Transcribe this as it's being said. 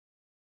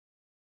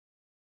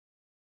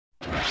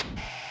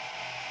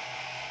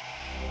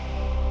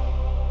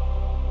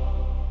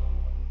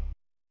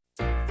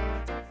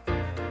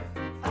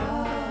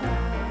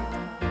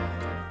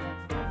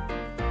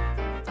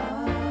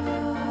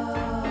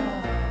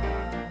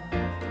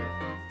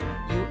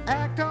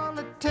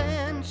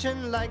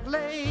Like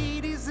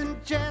ladies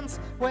and gents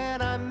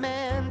when I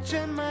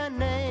mention my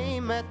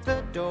name at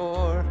the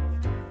door.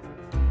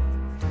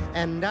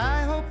 And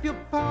I hope you'll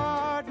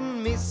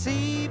pardon me,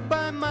 see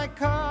by my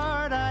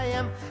card I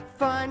am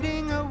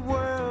finding a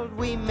world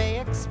we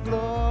may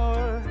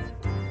explore.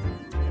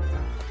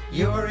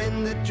 You're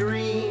in the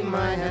dream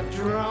I have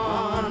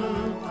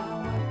drawn.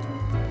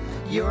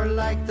 You're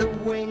like the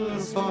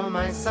wings for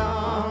my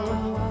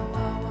song.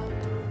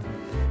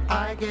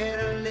 I get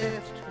a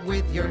lift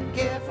with your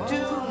gift to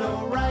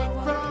know right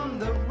from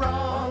the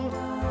wrong.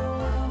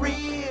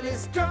 Really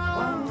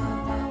strong.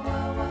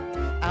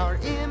 Our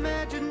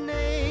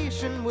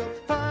imagination will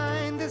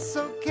find this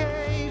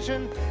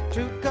occasion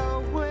to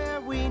go where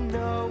we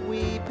know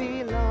we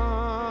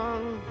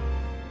belong.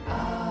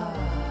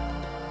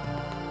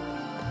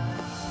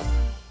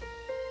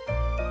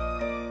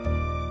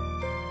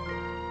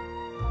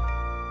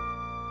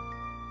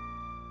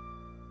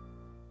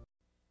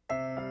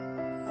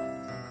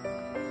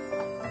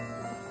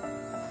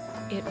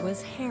 It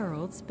was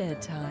Harold's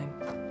bedtime.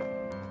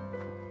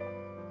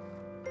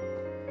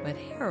 But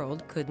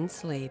Harold couldn't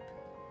sleep.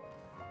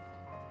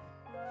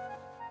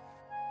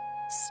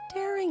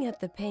 Staring at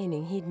the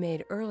painting he'd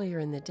made earlier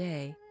in the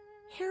day,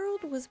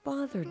 Harold was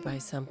bothered by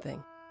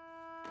something.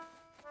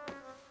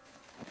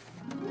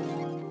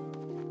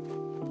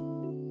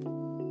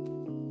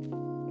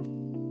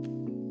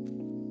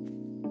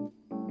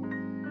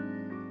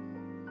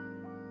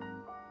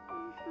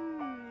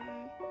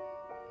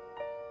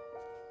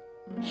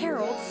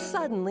 Harold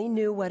suddenly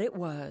knew what it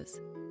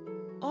was.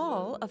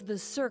 All of the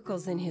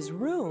circles in his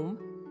room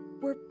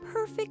were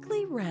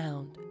perfectly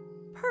round,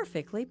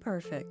 perfectly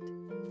perfect.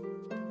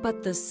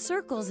 But the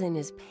circles in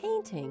his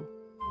painting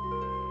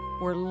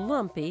were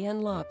lumpy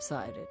and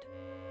lopsided.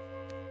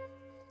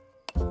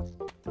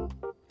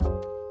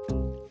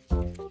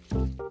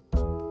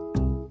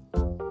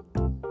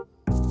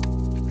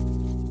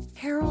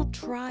 Harold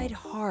tried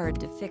hard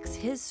to fix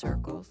his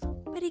circles,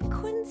 but he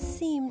couldn't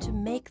seem to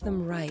make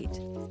them right.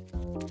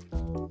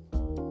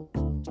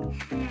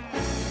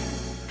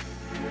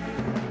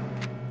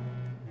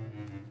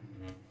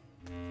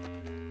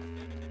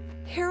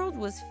 Harold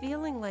was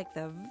feeling like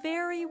the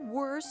very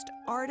worst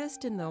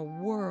artist in the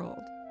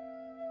world,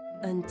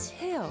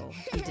 until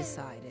he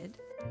decided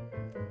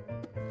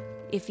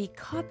if he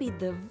copied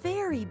the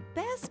very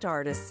best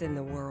artists in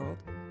the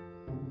world,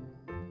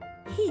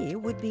 he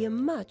would be a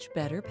much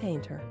better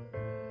painter.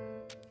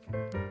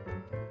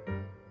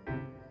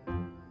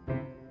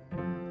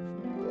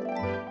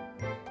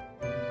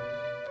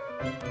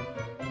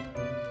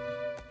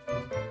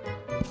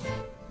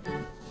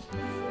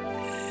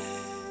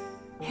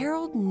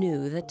 Harold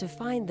knew that to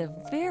find the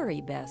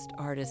very best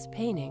artist's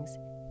paintings,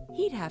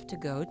 he'd have to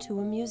go to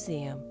a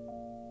museum.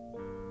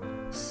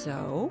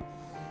 So,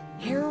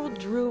 Harold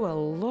drew a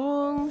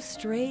long,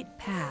 straight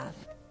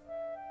path.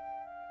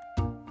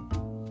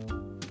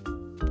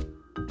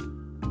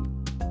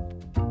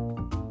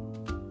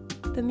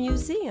 The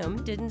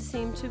museum didn't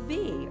seem to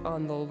be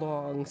on the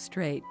long,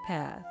 straight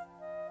path.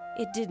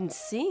 It didn't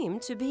seem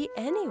to be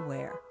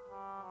anywhere.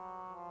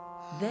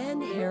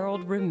 Then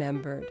Harold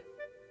remembered.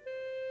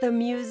 The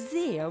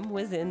museum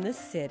was in the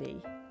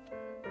city.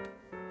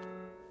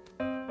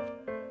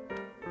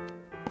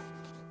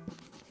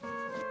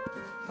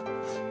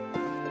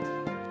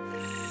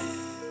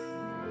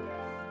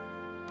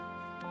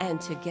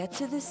 And to get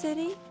to the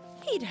city,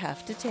 he'd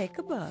have to take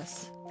a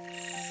bus.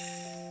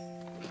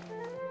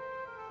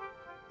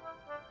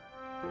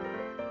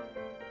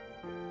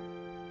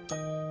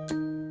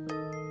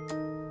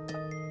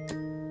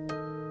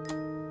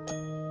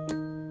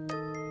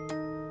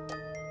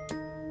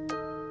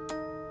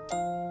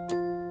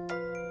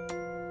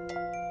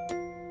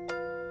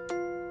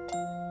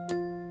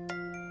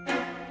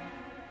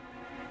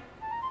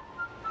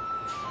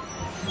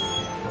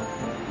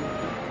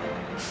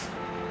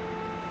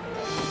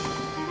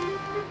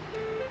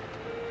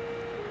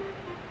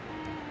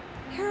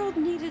 Harold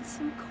needed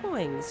some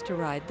coins to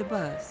ride the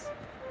bus.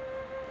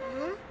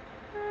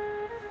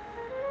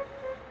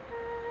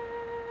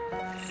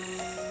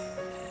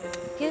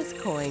 His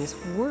coins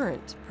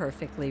weren't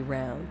perfectly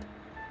round.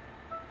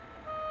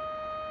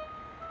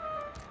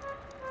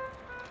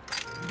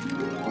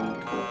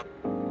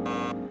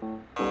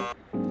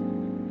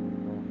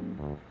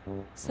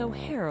 So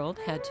Harold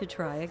had to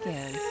try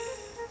again.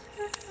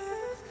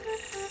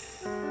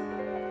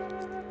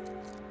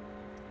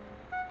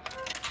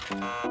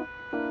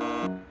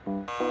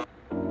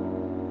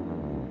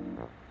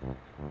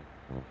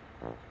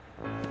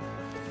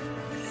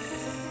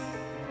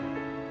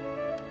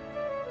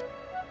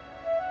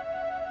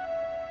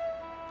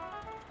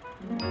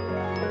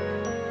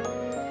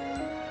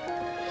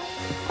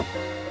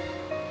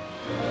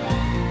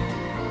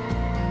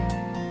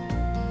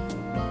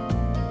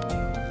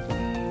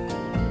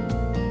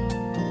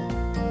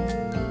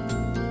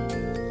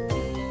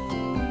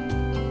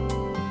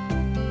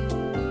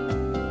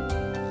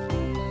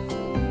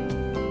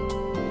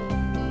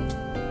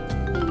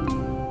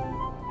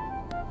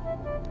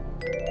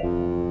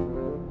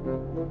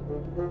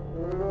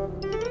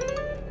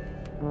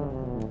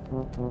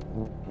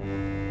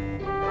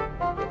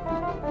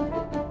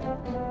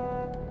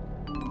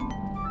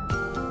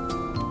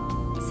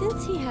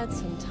 Since he had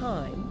some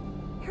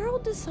time,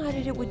 Harold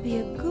decided it would be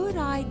a good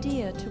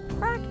idea to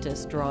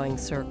practice drawing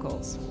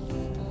circles.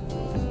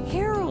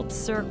 Harold's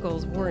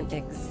circles weren't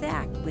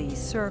exactly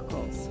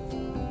circles.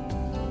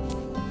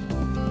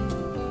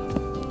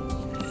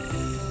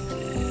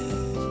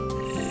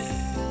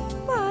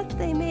 But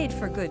they made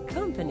for good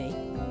company.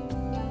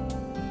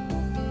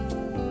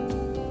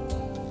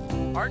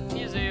 Art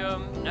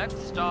Museum,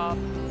 next stop.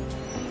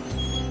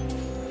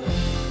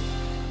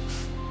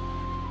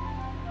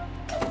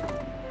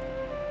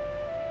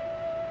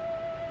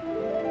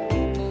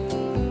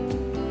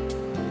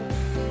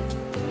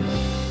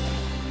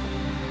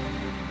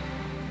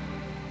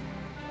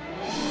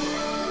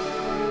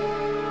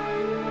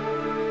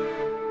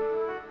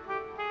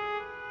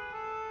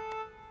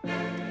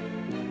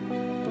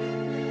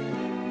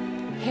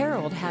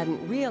 Harold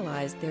hadn't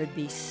realized there'd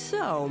be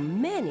so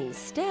many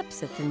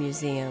steps at the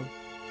museum.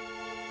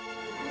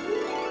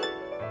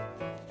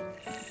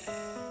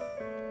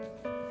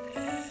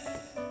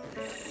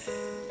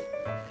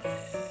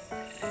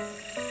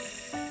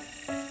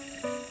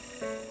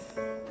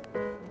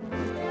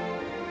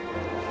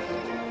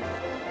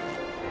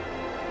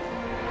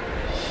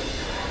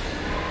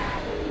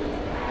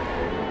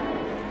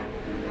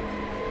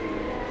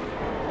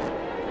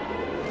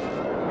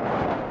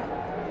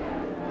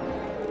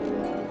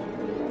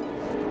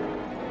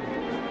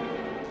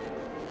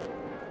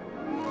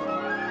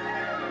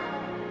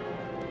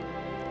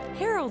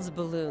 Harold's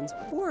balloons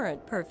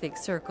weren't perfect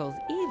circles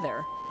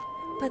either,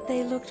 but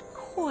they looked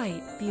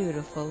quite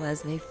beautiful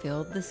as they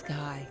filled the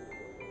sky.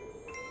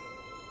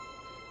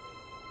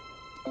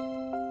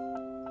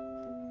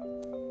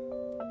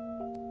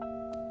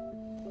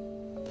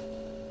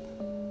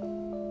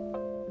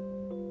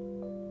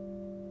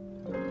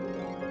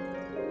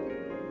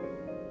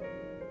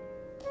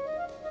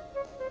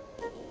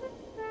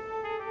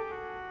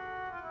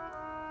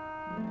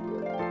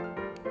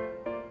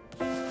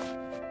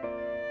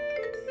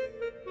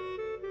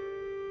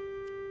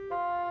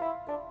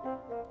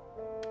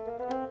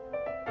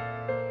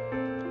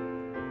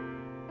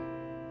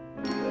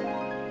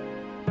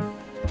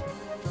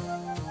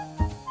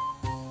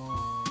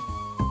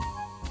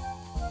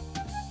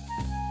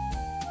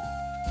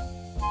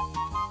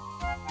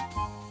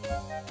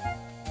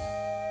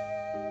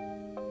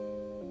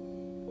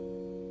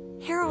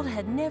 Harold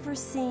had never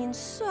seen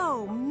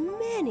so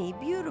many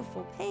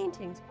beautiful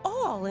paintings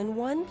all in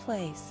one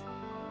place.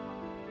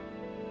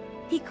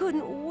 He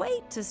couldn't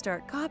wait to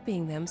start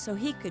copying them so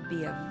he could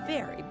be a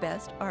very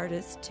best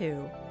artist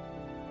too.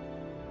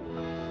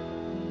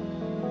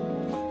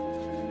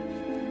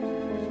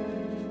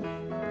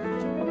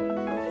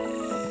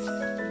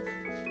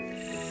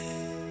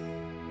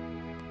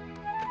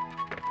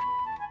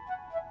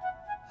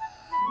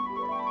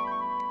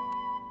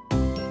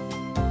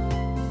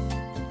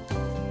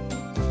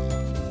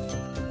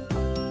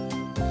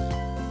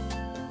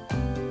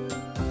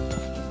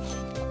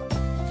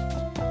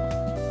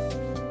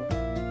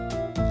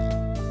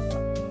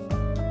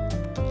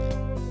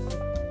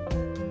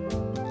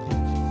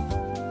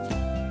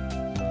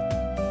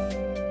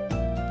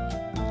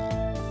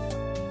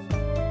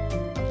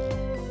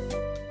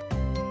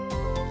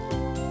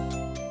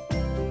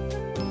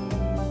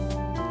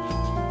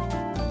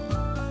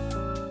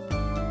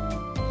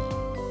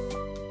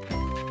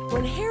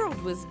 When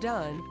Harold was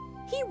done,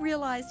 he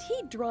realized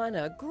he'd drawn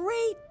a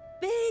great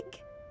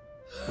big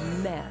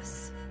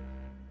mess.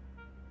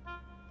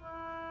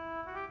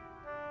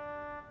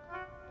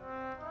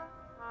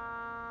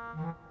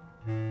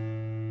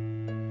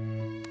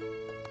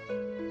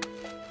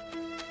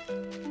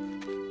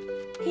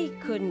 He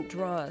couldn't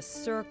draw a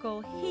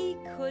circle. He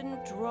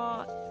couldn't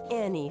draw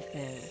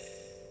anything.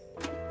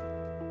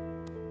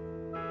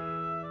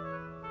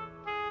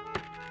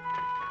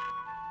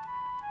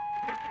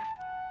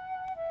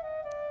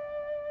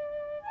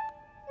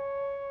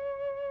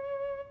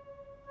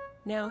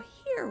 Now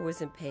here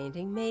was a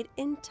painting made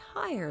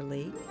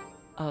entirely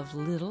of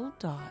little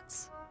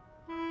dots.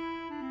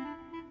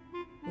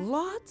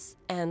 Lots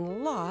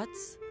and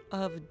lots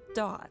of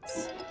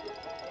dots.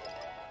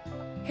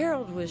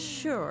 Harold was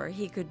sure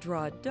he could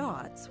draw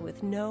dots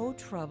with no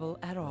trouble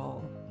at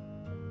all.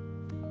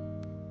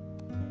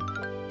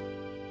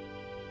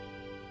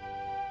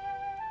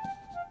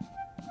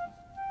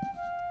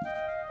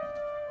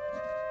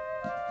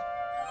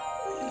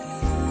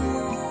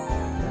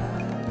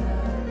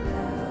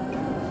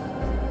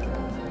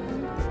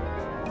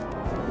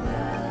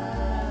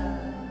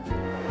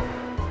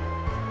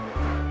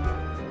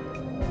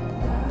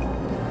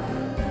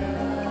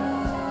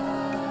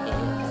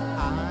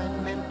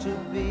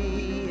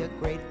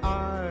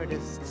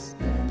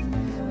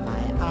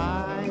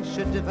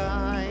 Should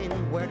divine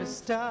where to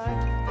start.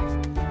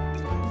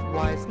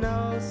 Why's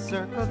no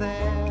circle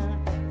there?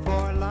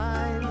 4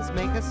 lines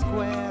make a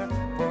square,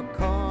 4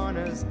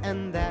 corners,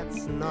 and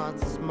that's not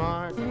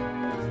smart.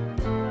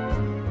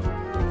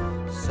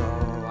 So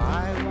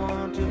I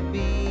want to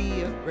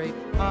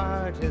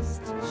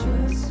artist.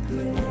 Just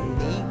great.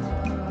 Meet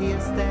the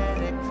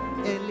aesthetic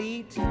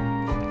elite.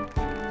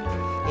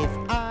 If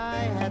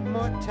I had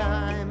more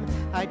time,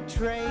 I'd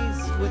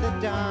trace with a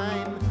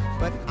dime,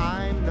 but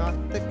I'm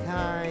not the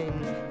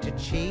kind to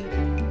cheat.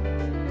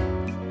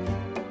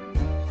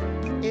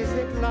 Is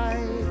it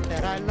life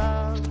that I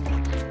love?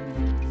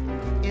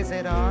 Is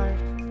it art?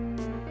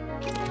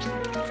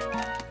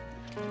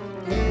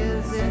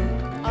 Is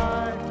it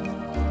art?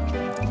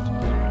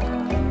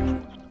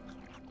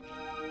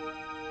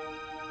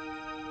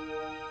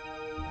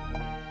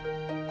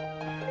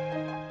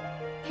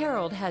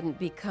 Harold hadn't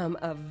become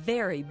a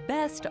very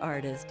best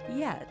artist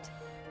yet,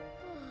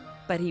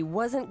 but he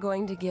wasn't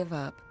going to give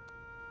up.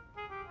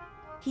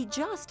 He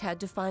just had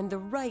to find the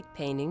right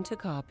painting to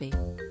copy.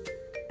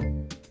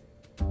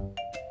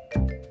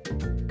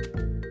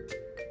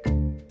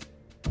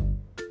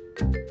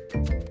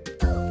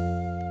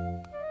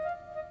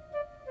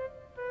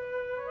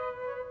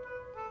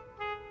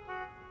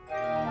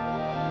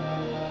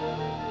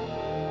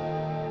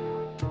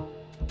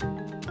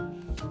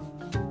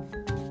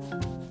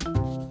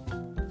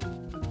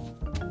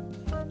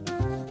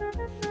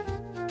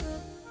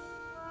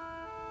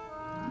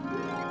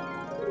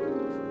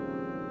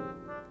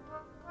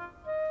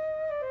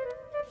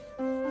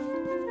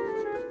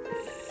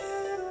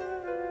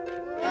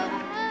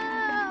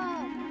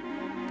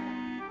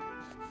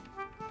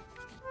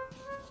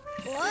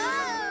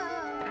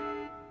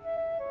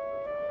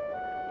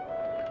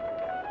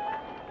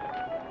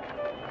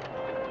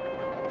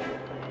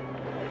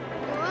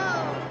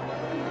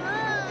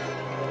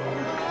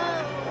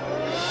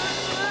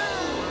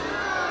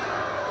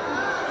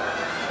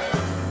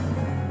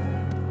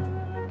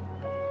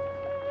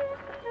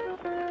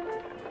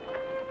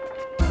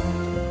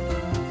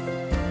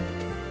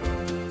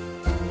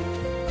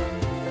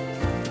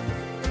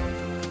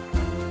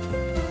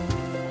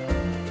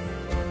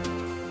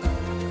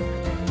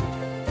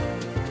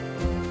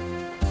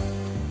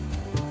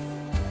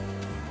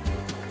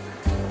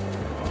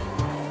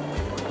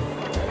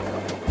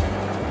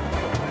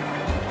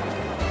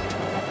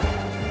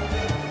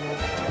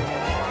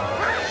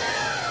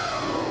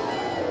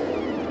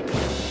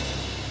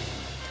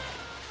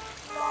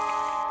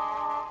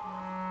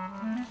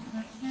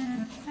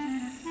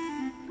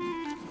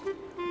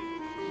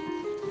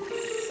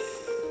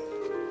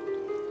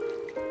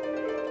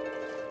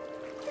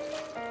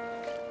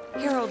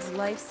 Harold's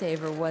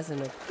lifesaver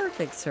wasn't a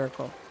perfect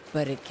circle,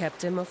 but it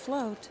kept him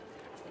afloat.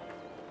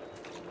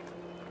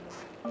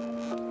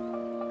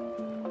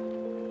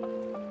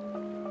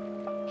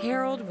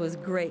 Harold was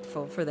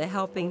grateful for the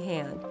helping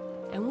hand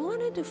and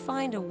wanted to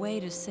find a way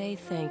to say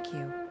thank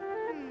you.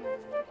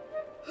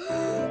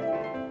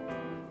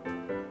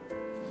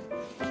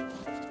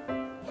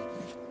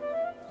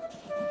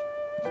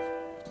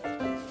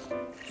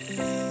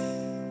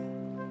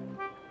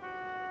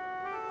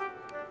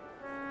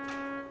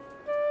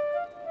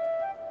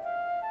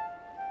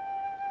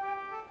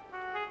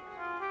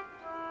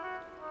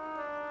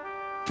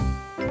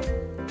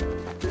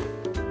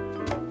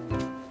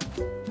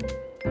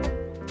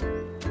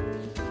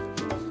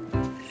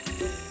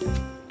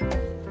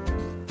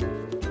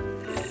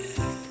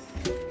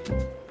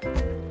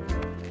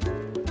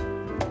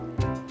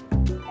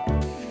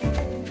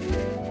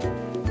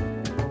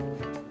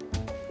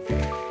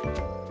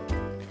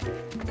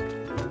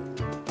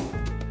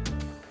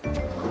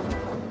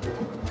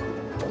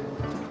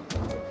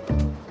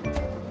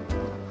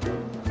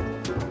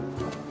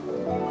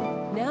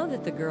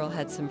 The girl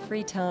had some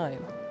free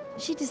time.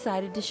 She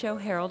decided to show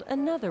Harold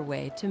another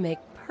way to make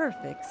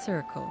perfect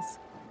circles.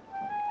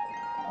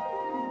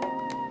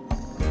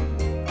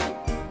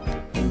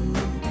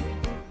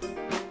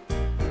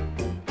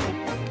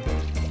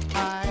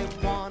 I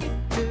want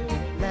to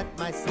let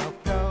myself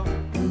go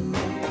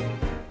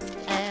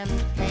and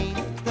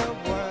paint the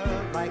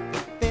world like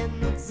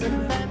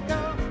Vincent van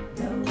Gogh,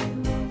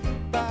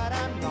 but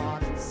I'm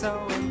not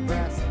so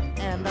impressed,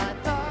 and I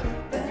thought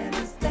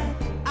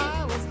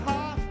I was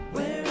hot.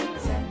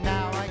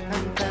 Now I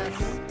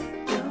confess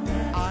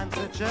I'm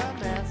such a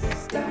mess,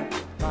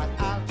 but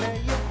I'll tell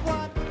you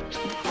what,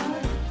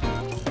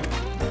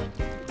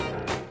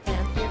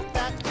 and if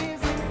that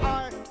isn't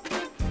art,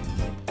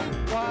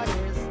 what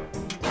is?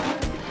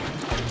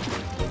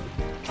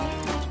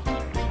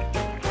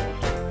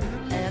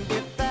 And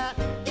if that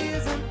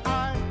isn't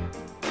art,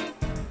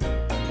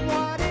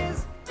 what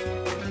is?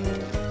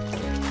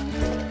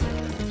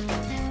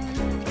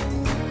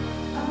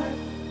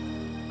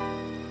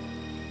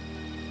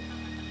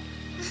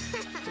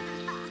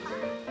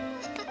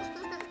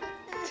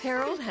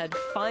 Harold had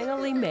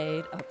finally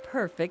made a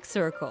perfect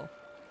circle.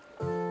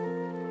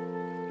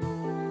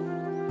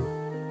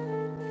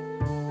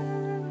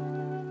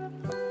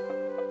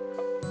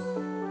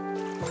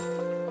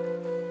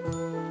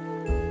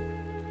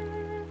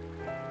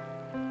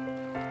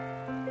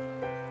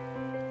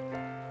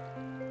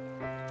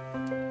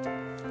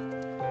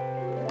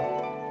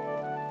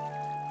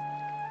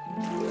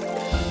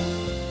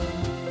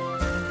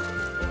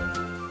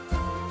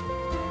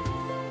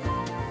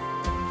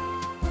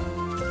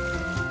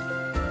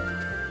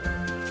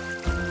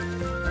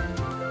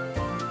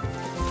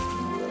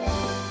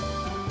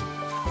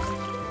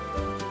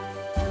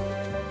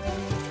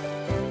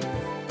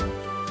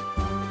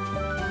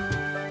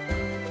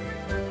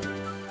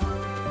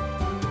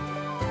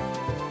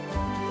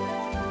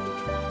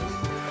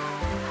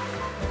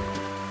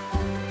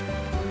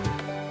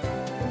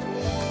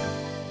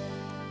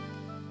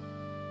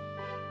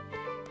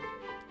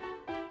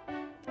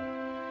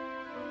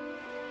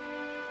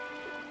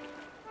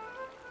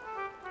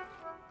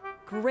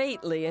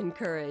 greatly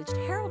encouraged,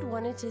 Harold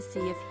wanted to see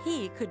if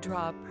he could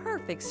draw a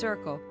perfect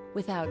circle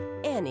without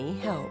any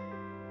help.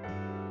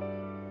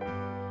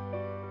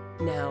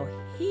 Now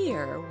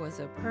here was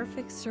a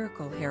perfect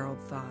circle,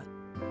 Harold thought,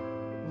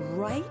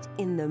 right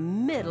in the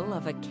middle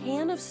of a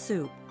can of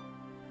soup.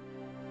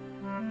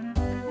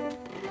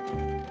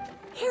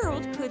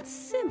 Harold could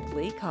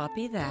simply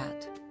copy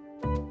that.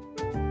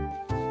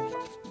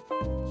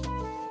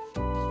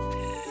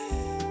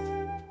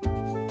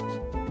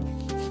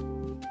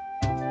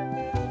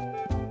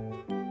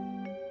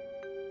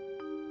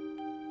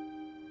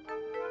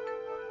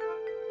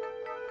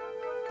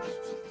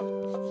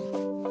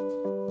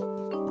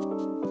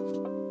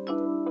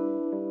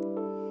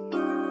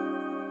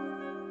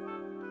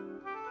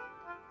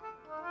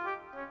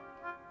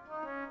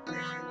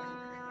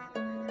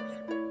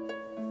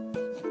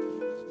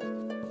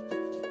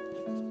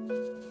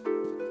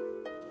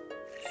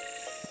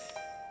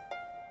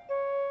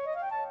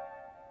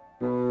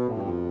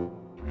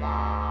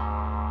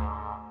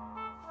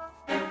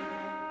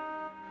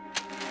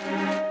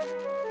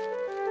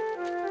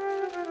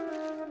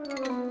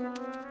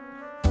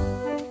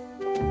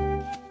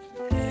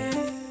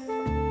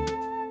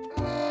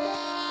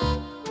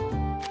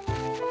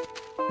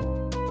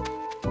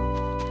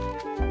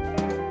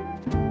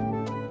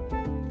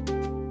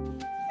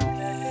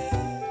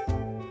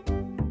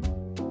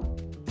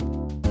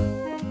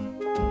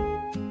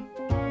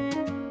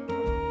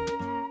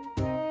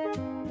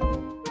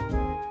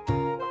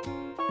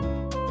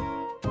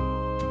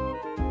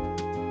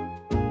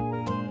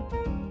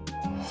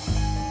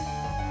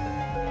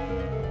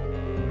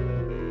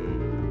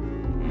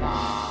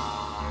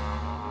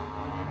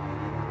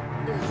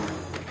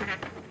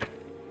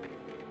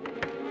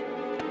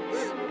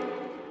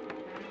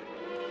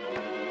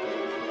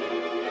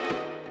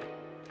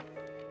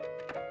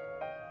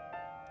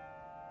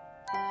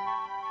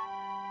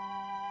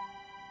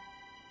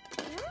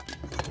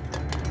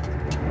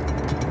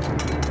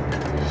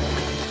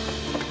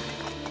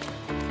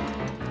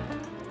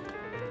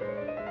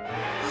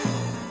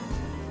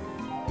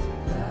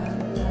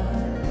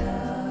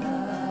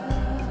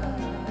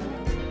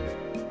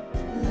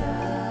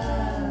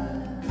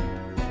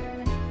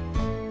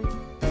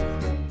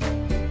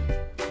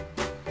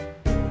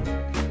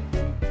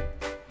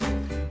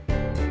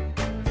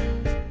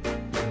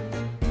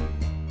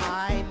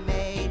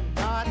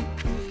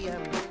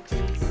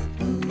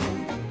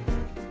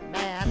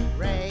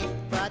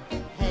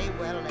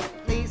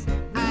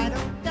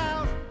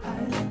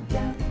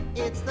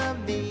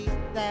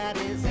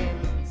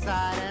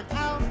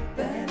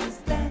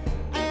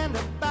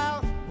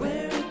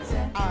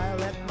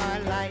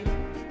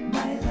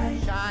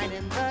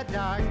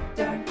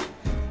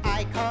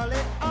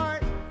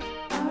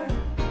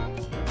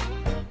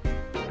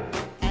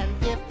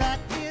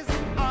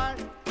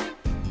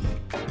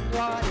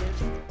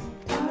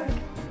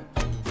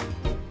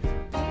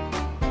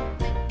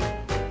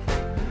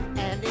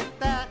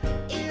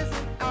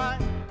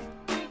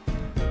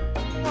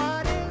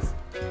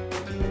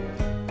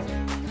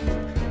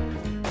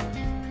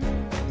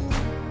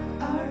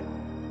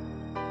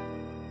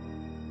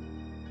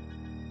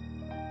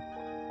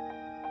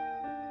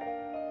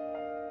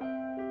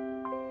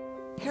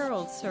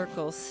 Harold's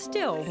circles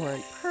still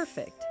weren't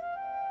perfect,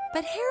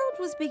 but Harold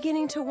was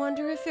beginning to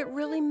wonder if it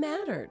really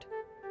mattered.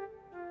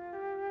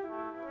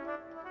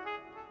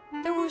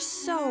 There were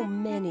so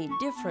many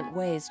different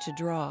ways to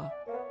draw.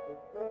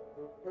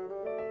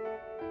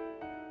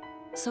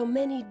 So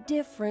many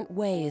different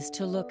ways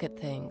to look at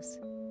things.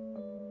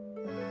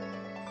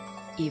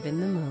 Even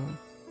the moon.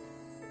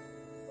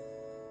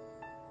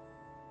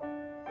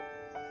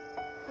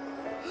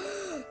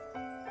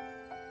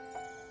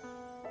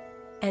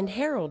 And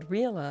Harold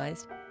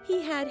realized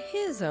he had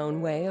his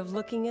own way of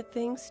looking at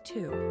things,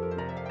 too.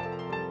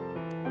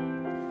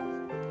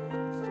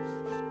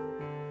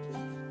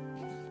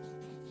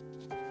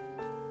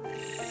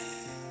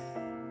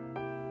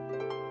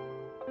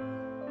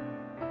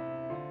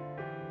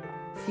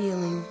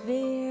 Feeling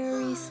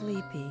very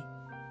sleepy,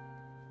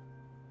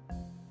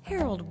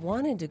 Harold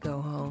wanted to go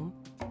home,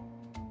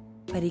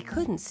 but he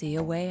couldn't see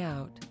a way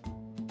out.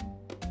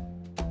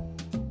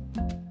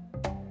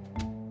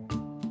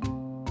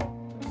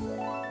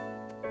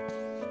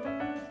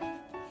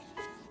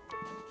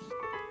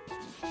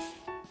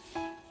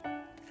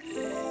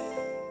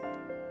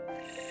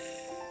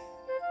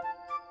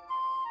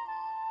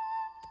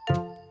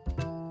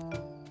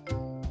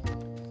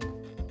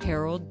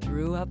 Harold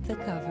drew up the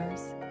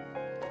covers.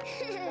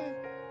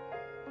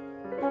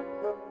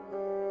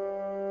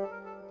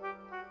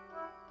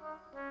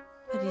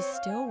 But he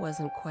still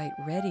wasn't quite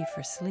ready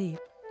for sleep.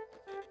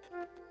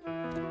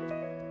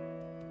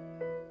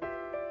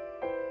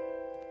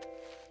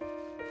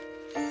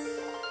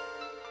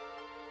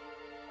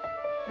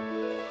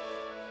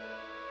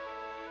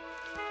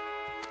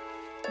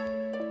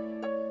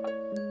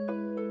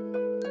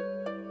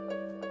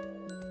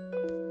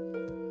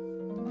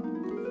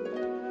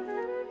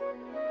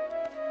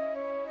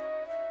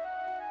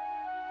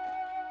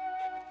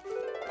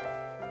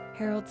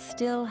 Harold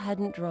still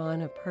hadn't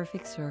drawn a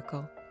perfect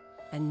circle,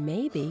 and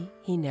maybe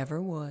he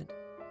never would.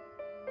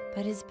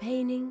 But his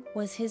painting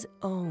was his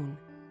own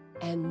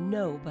and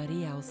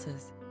nobody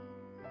else's.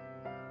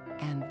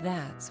 And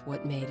that's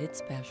what made it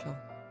special.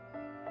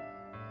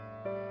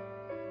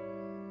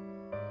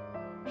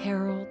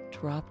 Harold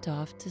dropped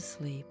off to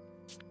sleep,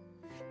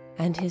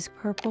 and his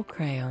purple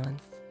crayon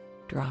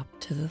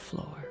dropped to the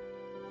floor.